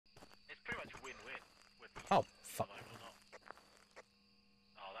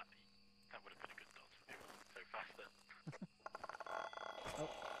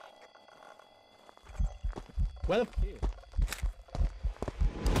Where the here?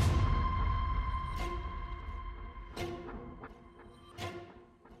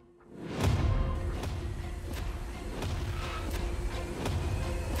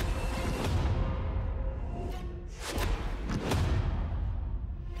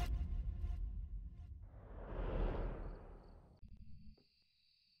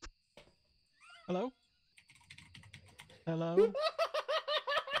 Hello? Hello?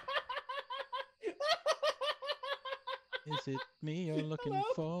 Is it me you're looking Hello?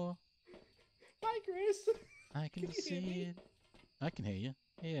 for? Hi, Chris. I can you hear see me? it. I can hear you.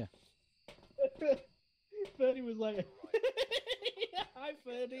 Yeah. Ferdy was like, "Hi,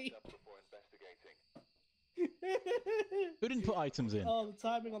 Ferdy." Who didn't put items in? Oh, the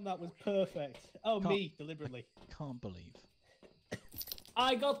timing on that was perfect. Oh, me deliberately. Can't believe.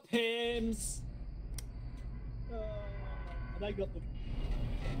 I got Pims. And I got the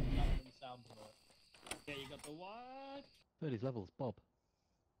sound alert. Yeah, you got the what? 30's levels, Bob.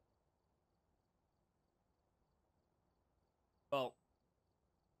 Well.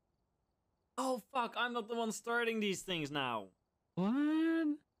 Oh fuck! I'm not the one starting these things now. What?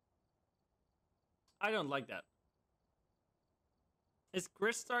 I don't like that. Is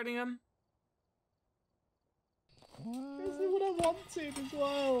Chris starting them? This is what I wanted as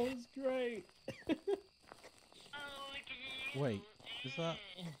well. It's great. Wait, is that...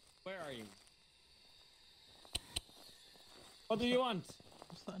 Where are you? What do you want?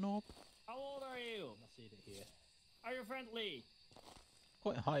 Was that an orb? How old are you? I see it here. Are you friendly?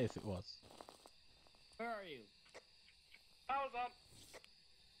 Quite high if it was. Where are you? Power's on.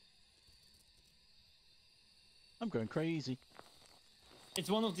 I'm going crazy. It's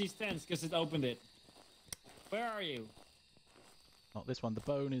one of these tents because it opened it. Where are you? Not this one. The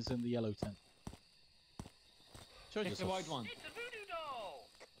bone is in the yellow tent. Sure, I It's just the saw, white one. It's a voodoo doll.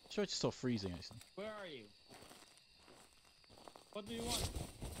 sure I just saw freezing actually. Where are you? What do you want?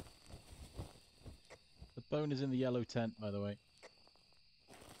 The bone is in the yellow tent, by the way.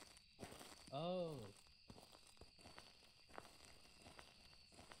 Oh.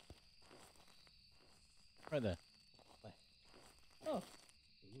 Right there. Oh.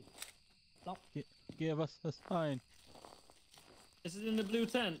 Ooh. Plop. Give us a sign. Is it in the blue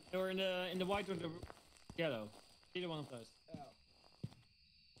tent or in the white or the yellow? Either one of those. Oh.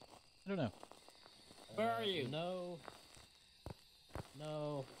 I don't know. Where are you? No.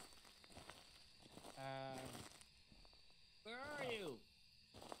 No. Where are you?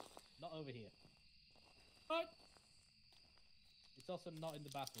 Not over here. What? It's also not in the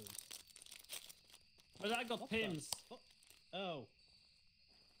bathroom. But I got What the Pims. fu- Oh.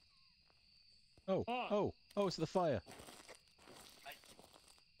 Oh, Oh. oh, it's the fire.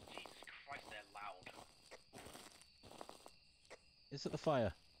 Jesus Christ, they're loud. It's at the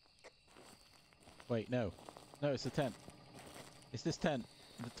fire. Wait, no. No, it's the tent. It's this tent.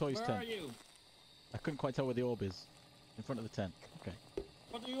 The toys Where tent. are you? I couldn't quite tell where the orb is. In front of the tent. Okay.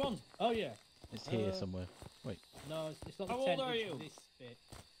 What do you want? Oh, yeah. It's here somewhere. Wait. No, it's not the How tent. old are it's you? this bit.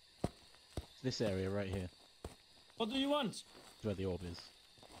 It's this area right here. What do you want? It's where the orb is.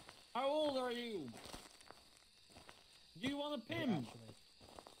 How old are you? Do you want a Yeah, Pim? actually.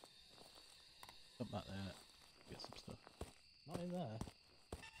 Dump that there. Get some stuff. Not in there.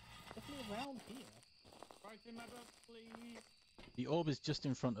 Definitely around here. Right in my book, please. The orb is just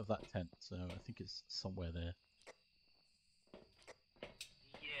in front of that tent, so I think it's somewhere there.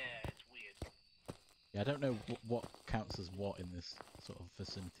 Yeah, it's weird. Yeah, I don't know what counts as what in this sort of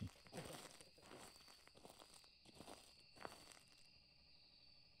vicinity.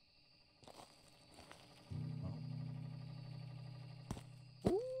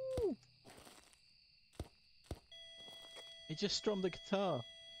 Ooh! He just strummed the guitar.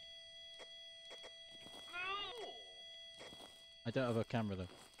 No! I don't have a camera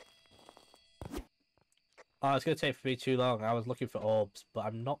though. Oh, it's going to take for me too long. I was looking for orbs, but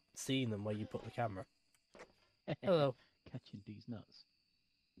I'm not seeing them where you put the camera. Hello. Catching these nuts.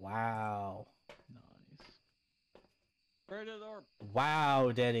 Wow. Nice. Where the orb?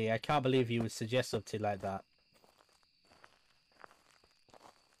 Wow, Denny. I can't believe you would suggest something like that.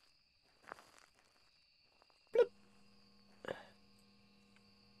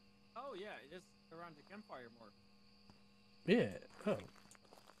 Oh yeah, it is around the campfire more. Yeah. Oh.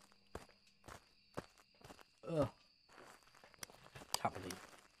 Ugh. Can't believe.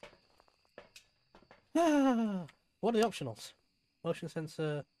 Ah, what are the optionals? Motion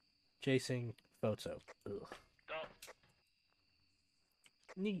sensor, chasing, photo. Ugh. Dot.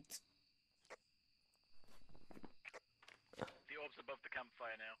 Neat. The orb's above the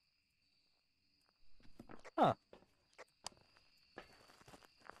campfire now. Huh.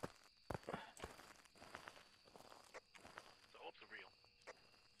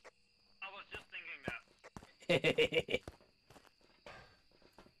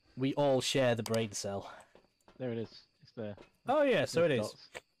 We all share the brain cell. There it is. It's there. Oh yeah, so it Those is. dots.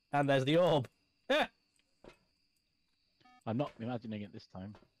 And there's the orb. I'm not imagining it this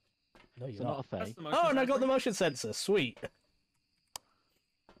time. No, So you're not not. a Fae, That's the motion Oh, and I got sensor. the motion sensor. Sweet.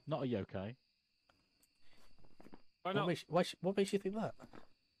 not a yokai. Why What not? what makes you think that? Oh,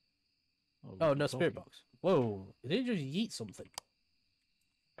 Oh, we've no, been spirit talking. box. Whoa, did it just yeet something?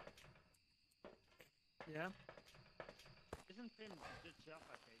 Yeah. Isn't Finn just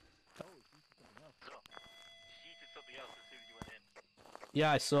Jaffa cake? Oh, it's used for something else. She did something else as soon as you went in.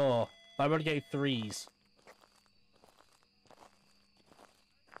 Yeah, I saw. I'm only getting 3s.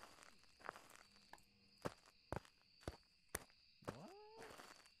 What?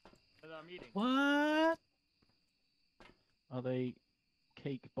 At our meeting. What? Are they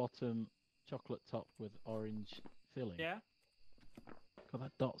cake bottom, chocolate top with orange filling? Yeah. God,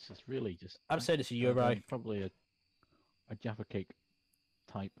 that dots is really just. I'm saying it's a They're Uri. probably a Jaffa cake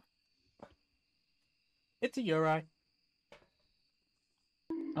type. It's a Uri.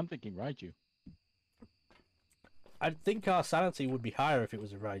 I'm thinking Raiju. I think our sanity would be higher if it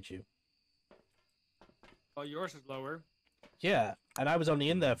was a Raiju. Well, yours is lower. Yeah, and I was only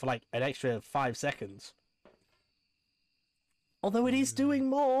in there for like an extra 5 seconds. Although it is doing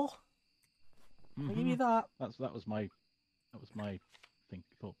more. I'll give you that. That was my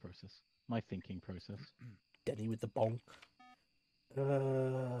thought process. My thinking process. Denny with the bonk.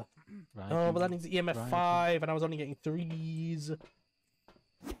 Oh, Raiju, but that needs EMF Raiju. 5, and I was only getting 3s.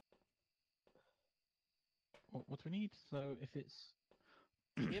 What do we need? So if it's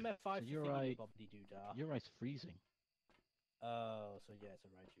EMF 5 So you're right. bobbly-doo-dah. Uri's freezing. Oh, so yeah, it's a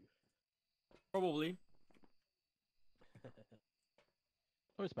Raiju. Probably.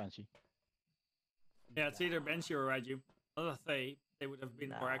 Or it's Banshee. Yeah, it's either Banshee or Raiju. Another Fae, they would have been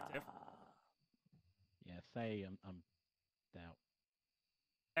more active. Yeah, Faye, I'm doubt.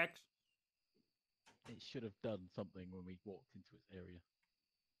 X. It should have done something when we walked into its area.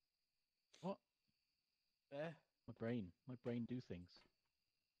 What? Eh? My brain do things.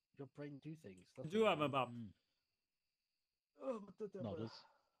 Your brain do things. Do have a bop.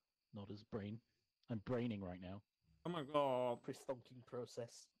 Nodders brain. I'm braining right now. Oh my god. Pre-stonking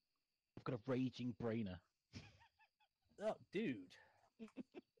process. I've got a raging brainer. Oh, dude.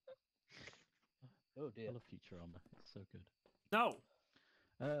 Oh I dear. love Futurama. It's so good. No.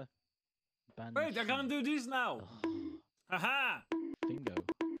 Banshee. Wait, I can't do this now. Ugh. Haha. Fingo.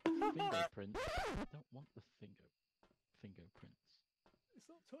 Fingerprints. I don't want the fingerprints. It's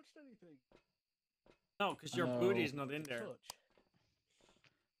not touched anything. No, because your No. booty is not in there. Touch.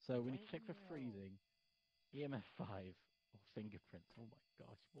 So we need to check for freezing, EMF 5, or fingerprints. Oh my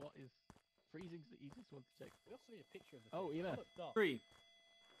gosh, what is freezing's the easiest one to check? We also need a picture of the Oh, thing. EMF Look, dot. 3.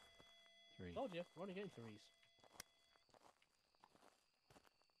 3. Told you, we're only getting 3s.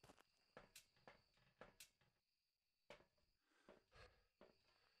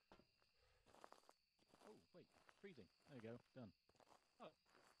 Oh wait, freezing. There you go, done.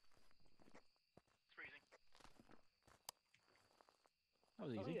 It's freezing. That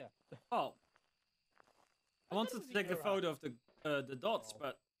was Oh easy. yeah. Oh. I wanted was to take a Uri. photo of the dots, Oh.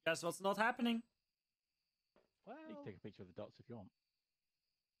 but guess what's not happening? Well, You can take a picture of the dots if you want.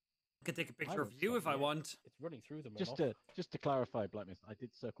 I can take a picture I of would you if I stop, yeah. want. it's running through them. Just to clarify, Blackness, I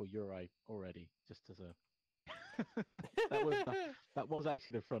did circle Uri already, just as a. that was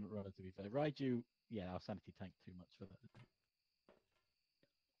actually the front runner, to be fair. Raiju, yeah, our sanity tanked too much for that.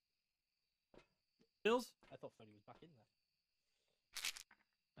 Bills? I thought Freddy was back in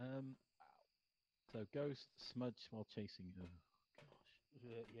there. So ghost smudge while chasing. Oh gosh.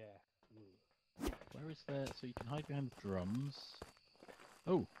 Yeah. Ooh. Where is there? So you can hide behind the drums.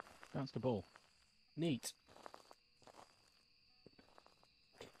 Oh, bounced a ball. Neat.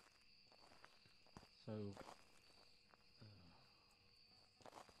 So.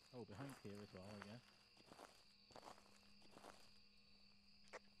 Oh, behind here as well, I guess.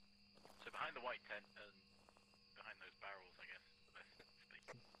 So behind the white tent and behind those barrels, I guess, is the best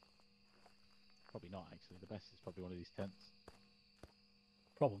space. Probably not actually. The best is probably one of these tents.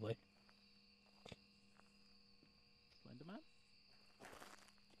 Probably. Slenderman?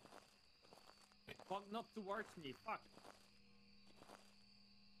 Walk not towards me, fuck.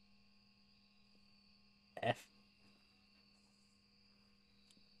 F.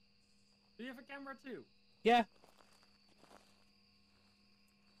 Do you have a camera too? Yeah.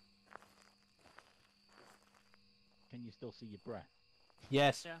 Can you still see your breath?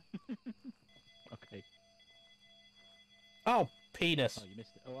 Yes. Yeah. Okay. Oh, penis. Oh, you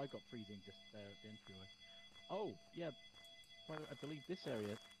missed it. Oh, I got freezing just there at the entryway. Oh, yeah. Well, I believe this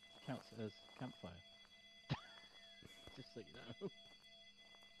area counts as campfire. Just so you know.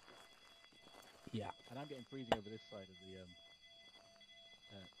 Yeah. And I'm getting freezing over this side of the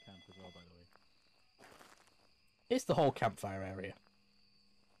camp as well, by the way. It's the whole campfire area.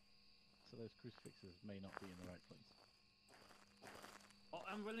 So those crucifixes may not be in the right place. Oh,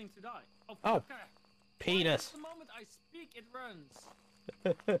 I'm willing to die. Oh, Oh, fucker. penis. The moment I speak, it runs.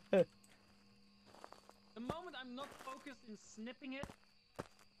 The moment I'm not focused in snipping it.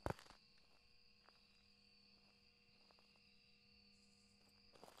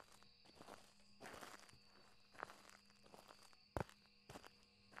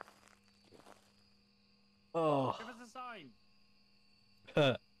 Oh. Give us a sign.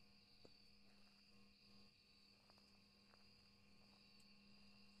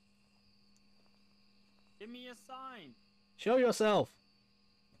 Give me a sign. Show yourself.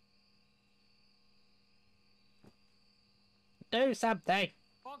 Do something.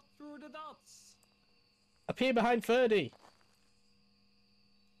 Walk through the dots. Appear behind Ferdy.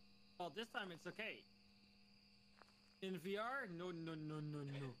 Well, this time it's okay. In VR? No, no, no, no,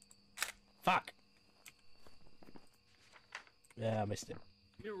 no. Fuck. Yeah, I missed it.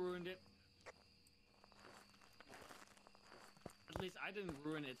 You ruined it. At least I didn't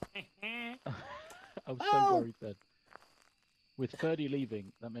ruin it. I'm so worried then. With 30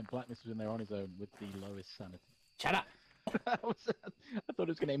 leaving, that meant Blackness was in there on his own with the lowest sanity. Shut up. I thought it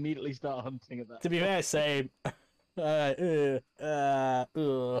was going to immediately start hunting at that. To be fair, same. Imagine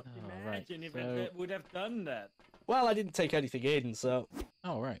right, if so- it would have done that. Well, I didn't take anything in, so.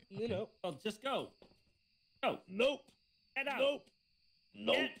 Oh, right. You okay. know, well, just go. Go. Nope. Get out. Nope.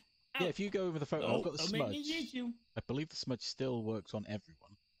 Nope. Get out. Yeah, if you go over the photo, No, I've got the Don't make smudge. me use you. I believe the smudge still works on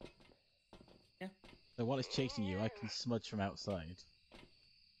everyone. Yeah. So while it's chasing you, I can smudge from outside.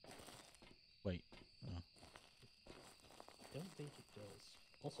 Wait. Oh. I don't think it does.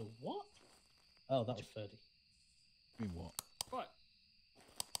 Also, what? Oh, that was 30. I mean, what? What?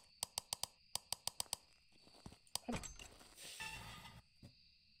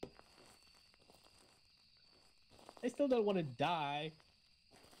 I still don't want to die.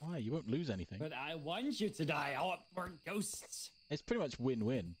 Why? You won't lose anything. But I want you to die. I want more ghosts. It's pretty much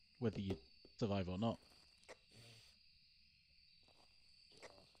win-win, whether you survive or not.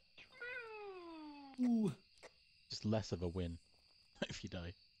 Ooh. Just less of a win if you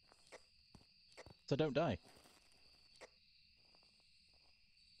die. So don't die.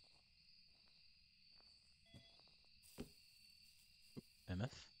 MF?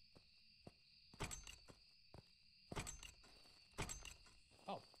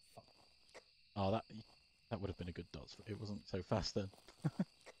 Oh, fuck. Oh, that would have been a good dodge. It wasn't so fast then.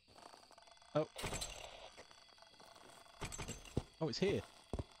 Oh. Oh, it's here.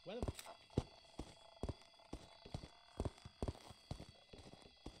 Where the...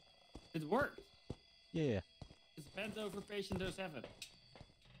 It worked. Yeah. It's bent over patient 07.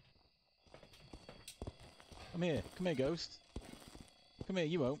 Come here. Come here, ghost. Come here,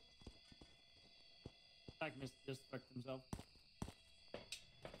 you won't. Black Mist just fucked himself.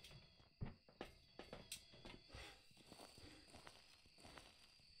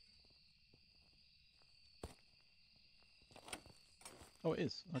 Oh, it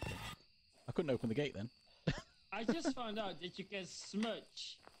is. Okay. I couldn't open the gate then. I just found out that you can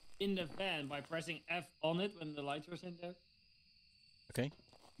smudge in the van by pressing F on it when the lights are in there. Okay.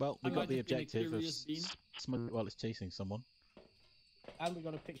 Well, we I got might the have been a objective of curious beam. smudge while it's chasing someone. And we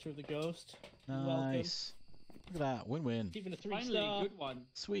got a picture of the ghost. Welcome. Nice. Look at that. Win-win. Even a Finally, a 3-star. good one.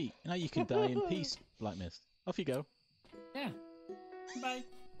 Sweet. Now you can die in peace, Black Mist. Off you go. Yeah. Bye.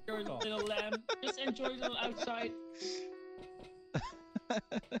 Your Oh. little lamb. Just enjoy a little outside.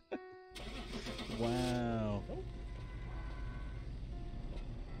 Wow. Oh.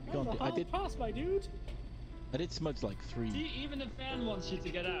 Go on, That was a I hard did- pass, my dude. I did smudge like 3. See, even the fan wants you to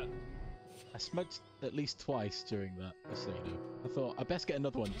get out. I smudged at least twice during that, just so you know. I thought, I best get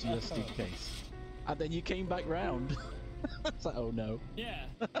another one just in case. And then you came back round. It's like, oh no. Yeah.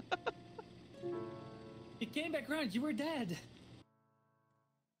 You came back around. You were dead.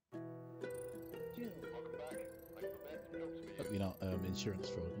 Hope you're not insurance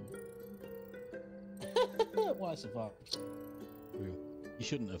fraud. Well, I survived. You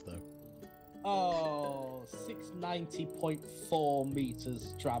shouldn't have, though. Oh, 690.4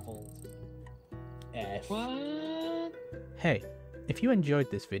 meters traveled. F. What? Hey, if you enjoyed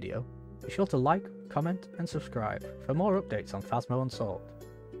this video, be sure to like, comment, and subscribe for more updates on Phasmo Unsolved.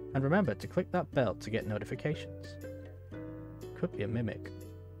 And remember to click that bell to get notifications. Could be a mimic.